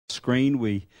screen.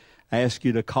 We ask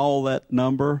you to call that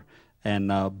number and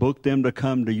book them to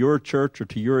come to your church or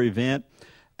to your event.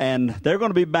 And they're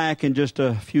going to be back in just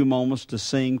a few moments to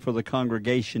sing for the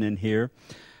congregation in here.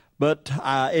 But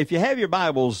if you have your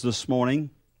Bibles this morning,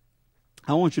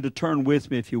 I want you to turn with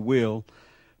me, if you will,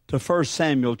 to 1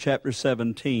 Samuel chapter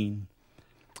 17.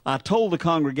 I told the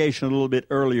congregation a little bit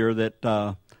earlier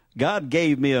that God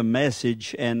gave me a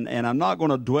message, and I'm not going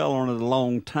to dwell on it a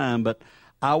long time, but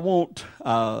I want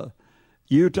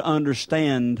you to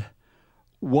understand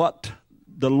what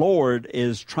the Lord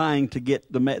is trying to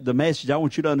get, the message. I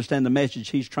want you to understand the message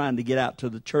He's trying to get out to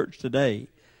the church today.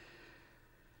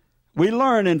 We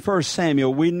learn in 1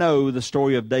 Samuel, we know the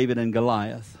story of David and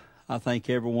Goliath. I think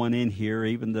everyone in here,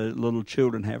 even the little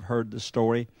children, have heard the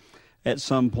story at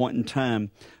some point in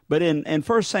time. But in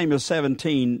 1 Samuel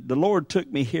 17, the Lord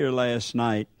took me here last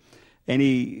night, and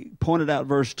He pointed out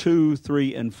verse 2,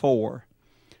 3, and 4.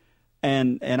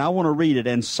 And I want to read it.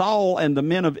 And Saul and the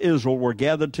men of Israel were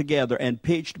gathered together and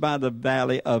pitched by the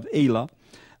valley of Elah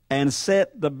and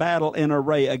set the battle in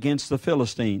array against the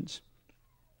Philistines.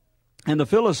 And the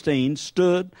Philistines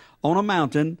stood on a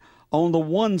mountain on the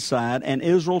one side, and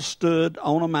Israel stood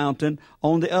on a mountain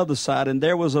on the other side, and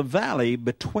there was a valley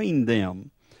between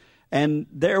them. And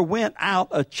there went out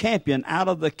a champion out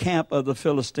of the camp of the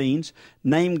Philistines,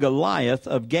 named Goliath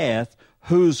of Gath,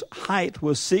 whose height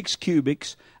was 6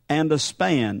 cubits and a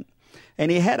span. And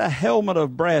he had a helmet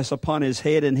of brass upon his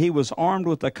head, and he was armed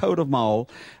with a coat of mail,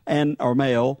 and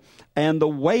the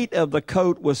weight of the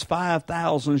coat was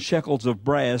 5,000 shekels of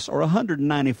brass, or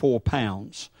 194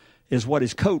 pounds. Is what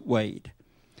his coat weighed.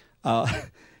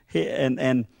 And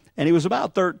he was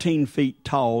about 13 feet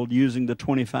tall, using the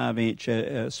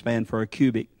 25-inch span for a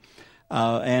cubit.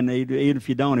 And even if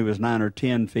you don't, he was 9 or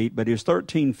 10 feet, but he was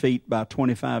 13 feet by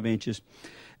 25 inches.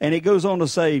 And it goes on to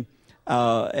say,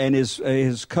 and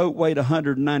his coat weighed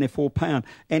 194 pounds.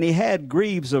 And he had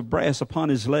greaves of brass upon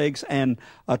his legs and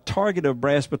a target of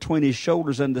brass between his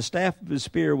shoulders. And the staff of his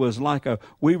spear was like a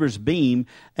weaver's beam.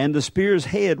 And the spear's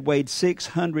head weighed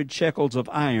 600 shekels of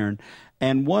iron.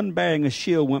 And one bearing a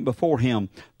shield went before him.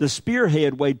 The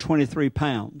spearhead weighed 23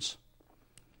 pounds.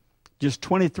 Just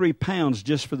 23 pounds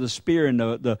just for the spear. And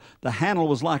the handle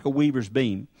was like a weaver's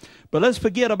beam. But let's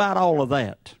forget about all of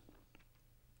that.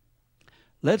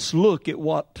 Let's look at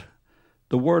what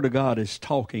the Word of God is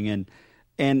talking.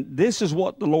 And this is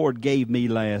what the Lord gave me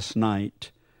last night.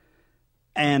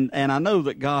 And I know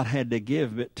that God had to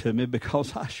give it to me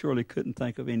because I surely couldn't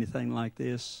think of anything like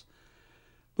this.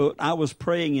 But I was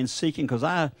praying and seeking because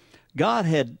God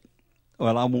had,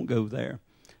 well, I won't go there.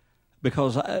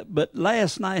 But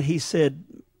last night He said,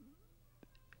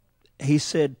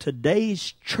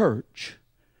 today's church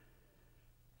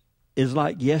is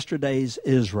like yesterday's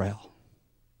Isreal.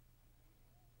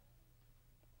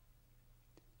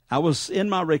 I was in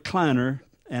my recliner,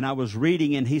 and I was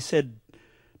reading, and He said,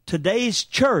 today's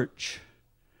church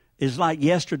is like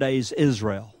yesterday's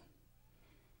Isreal.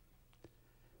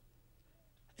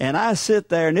 And I sit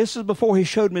there, and this is before He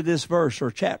showed me this verse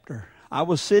or chapter. I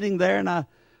was sitting there, and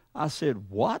I said,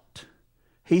 what?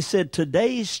 He said,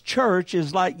 today's church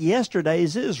is like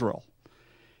yesterday's Israel.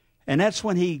 And that's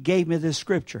when He gave me this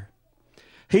scripture.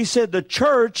 He said, the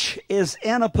church is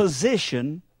in a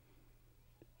position.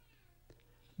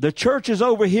 The church is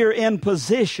over here in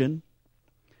position.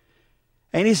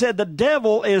 And He said the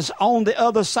devil is on the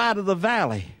other side of the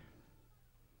valley.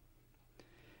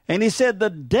 And He said the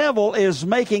devil is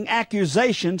making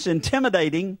accusations,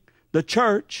 intimidating the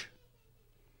church,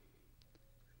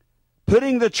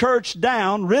 putting the church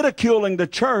down, ridiculing the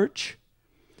church.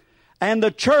 And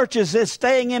the church is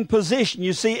staying in position.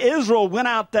 You see, Israel went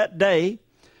out that day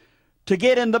to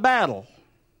get in the battle.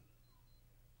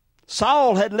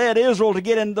 Saul had led Israel to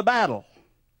get into the battle.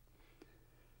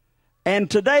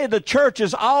 And today the church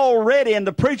is all ready, and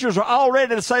the preachers are all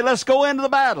ready to say, let's go into the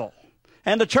battle.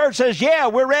 And the church says, yeah,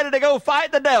 we're ready to go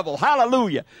fight the devil.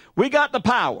 Hallelujah. We got the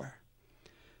power.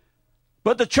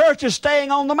 But the church is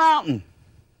staying on the mountain.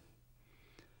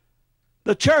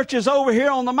 The church is over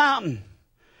here on the mountain.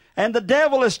 And the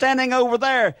devil is standing over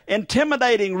there,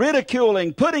 intimidating,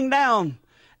 ridiculing, putting down,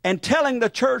 and telling the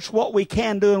church what we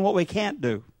can do and what we can't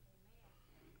do.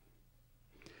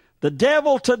 The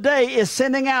devil today is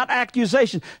sending out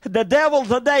accusations. The devil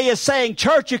today is saying,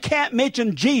 church, you can't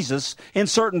mention Jesus in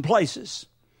certain places.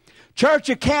 Church,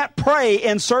 you can't pray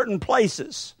in certain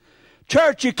places.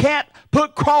 Church, you can't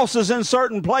put crosses in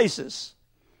certain places.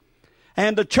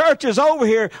 And the church is over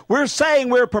here. We're saying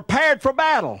we're prepared for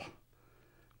battle.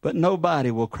 But nobody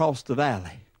will cross the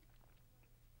valley.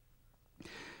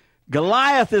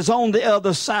 Goliath is on the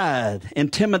other side,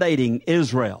 intimidating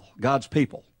Israel, God's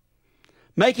people.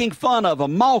 making fun of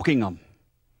them, mocking them.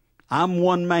 I'm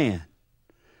one man.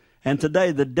 And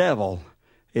today the devil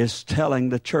is telling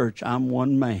the church, I'm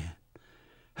one man.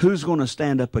 Who's going to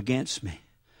stand up against me?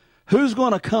 Who's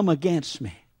going to come against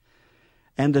me?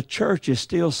 And the church is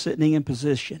still sitting in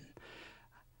position.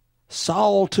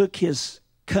 Saul took his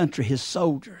country, his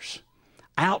soldiers,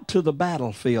 out to the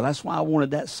battlefield. That's why I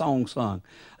wanted that song sung,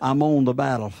 I'm on the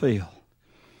battlefield.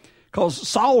 Because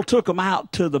Saul took them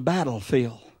out to the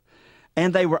battlefield.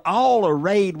 And they were all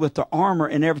arrayed with their armor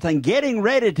and everything, getting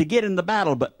ready to get in the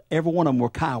battle, but every one of them were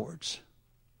cowards.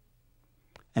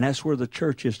 And that's where the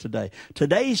church is today.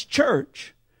 Today's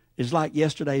church is like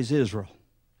yesterday's Israel.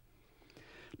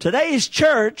 Today's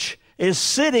church is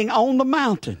sitting on the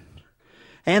mountain.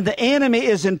 And the enemy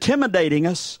is intimidating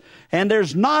us. And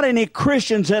there's not any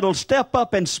Christians that'll step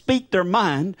up and speak their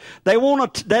mind. They don't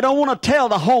want to tell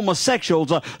the homosexuals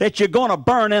that you're going to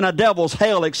burn in a devil's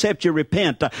hell except you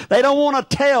repent. They don't want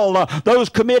to tell those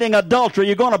committing adultery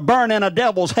you're going to burn in a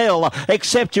devil's hell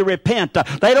except you repent.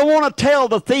 They don't want to tell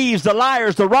the thieves, the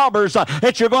liars, the robbers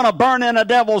that you're going to burn in a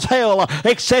devil's hell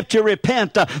except you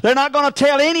repent. They're not going to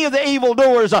tell any of the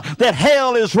evildoers that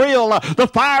hell is real. The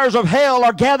fires of hell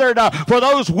are gathered for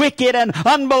those wicked and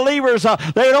unbelievers.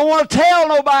 They don't want to tell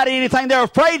nobody anything. They're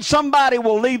afraid somebody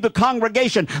will leave the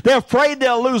congregation. They're afraid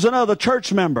they'll lose another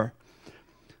church member.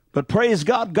 But praise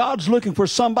God, God's looking for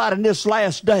somebody in this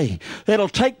last day that'll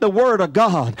take the word of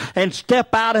God and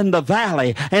step out in the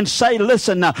valley and say,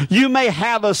 listen, you may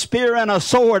have a spear and a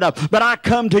sword, but I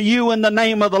come to you in the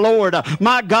name of the Lord.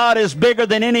 My God is bigger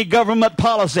than any government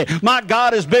policy. My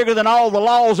God is bigger than all the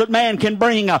laws that man can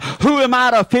bring. Who am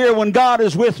I to fear when God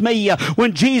is with me?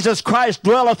 When Jesus Christ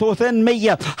dwelleth within me,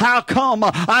 how come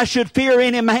I should fear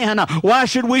any man? Why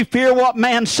should we fear what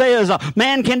man says?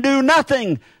 Man can do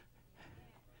nothing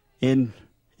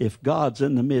if God's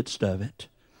in the midst of it.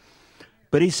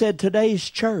 But he said, today's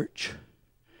church,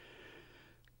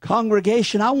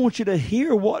 congregation, I want you to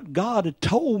hear what God had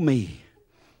told me.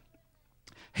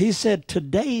 He said,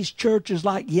 today's church is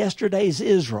like yesterday's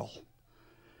Israel.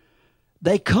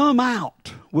 They come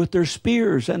out with their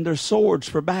spears and their swords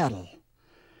for battle.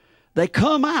 They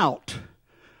come out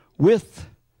with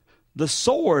the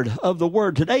sword of the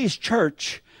word. Today's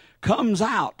church comes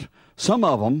out, some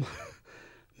of them,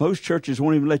 most churches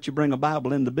won't even let you bring a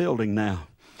Bible in the building now.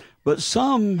 But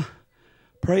some,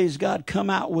 praise God, come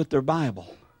out with their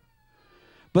Bible.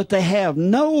 But they have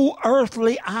no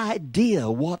earthly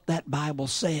idea what that Bible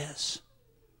says.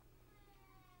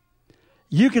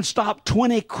 You can stop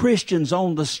 20 Christians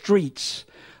on the streets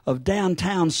of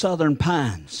downtown Southern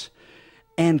Pines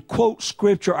and quote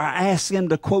Scripture or ask them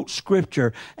to quote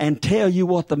Scripture and tell you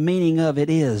what the meaning of it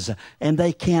is. And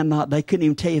they cannot. They couldn't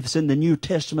even tell you if it's in the New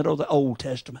Testament or the Old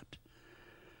Testament.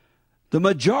 The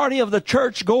majority of the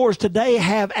churchgoers today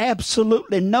have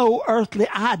absolutely no earthly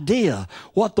idea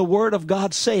what the Word of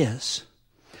God says.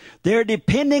 They're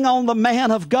depending on the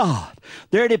man of God.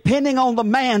 They're depending on the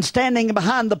man standing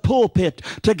behind the pulpit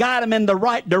to guide them in the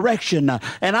right direction.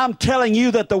 And I'm telling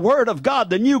you that the Word of God,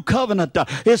 the New Covenant,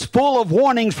 is full of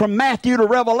warnings from Matthew to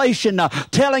Revelation,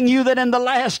 telling you that in the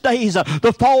last days,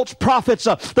 the false prophets,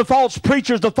 the false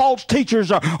preachers, the false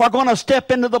teachers are going to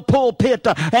step into the pulpit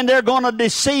and they're going to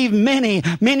deceive many.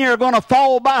 Many are going to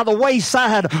fall by the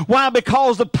wayside. Why?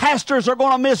 Because the pastors are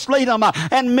going to mislead them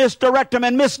and misdirect them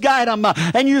and misguide them.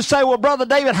 And you say, well, Brother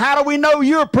David, how do we know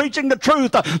you're preaching the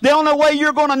truth? The only way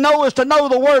you're going to know is to know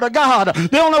the Word of God.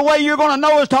 The only way you're going to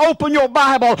know is to open your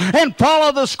Bible and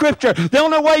follow the Scripture. The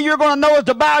only way you're going to know is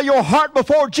to bow your heart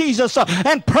before Jesus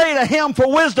and pray to Him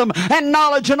for wisdom and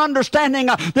knowledge and understanding.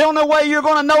 The only way you're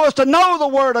going to know is to know the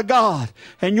Word of God.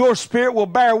 And your spirit will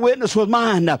bear witness with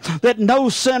mine that no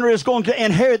sinner is going to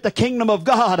inherit the kingdom of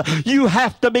God. You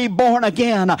have to be born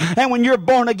again. And when you're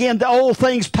born again, the old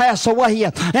things pass away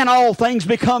and all things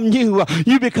become new.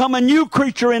 You become a new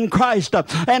creature in Christ.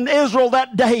 And Israel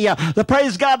that day,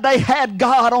 praise God, they had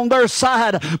God on their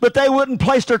side, but they wouldn't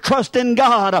place their trust in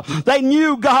God. They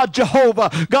knew God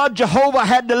Jehovah. God Jehovah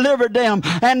had delivered them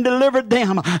and delivered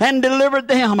them and delivered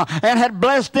them and had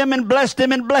blessed them and blessed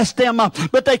them and blessed them,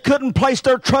 but they couldn't place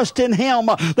their trust in Him.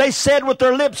 They said with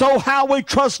their lips, oh, how we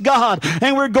trust God,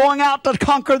 and we're going out to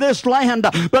conquer this land.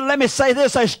 But let me say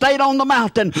this, they stayed on the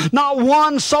mountain. Not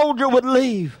one soldier would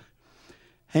leave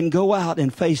and go out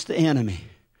and face the enemy.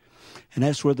 And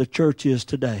that's where the church is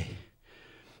today.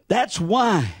 That's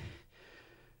why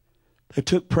they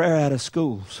took prayer out of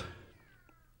schools.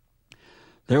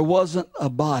 There wasn't a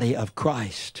body of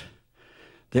Christ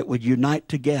that would unite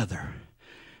together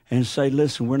and say,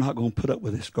 listen, we're not going to put up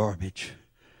with this garbage.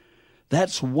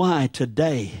 That's why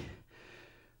today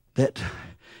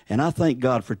And I thank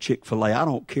God for Chick-fil-A. I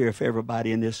don't care if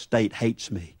everybody in this state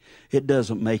hates me. It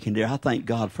doesn't make any difference. I thank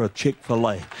God for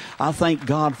Chick-fil-A. I thank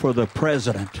God for the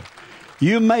president.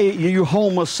 You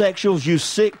homosexuals, you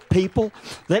sick people,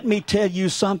 let me tell you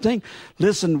something.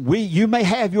 Listen, you may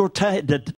have your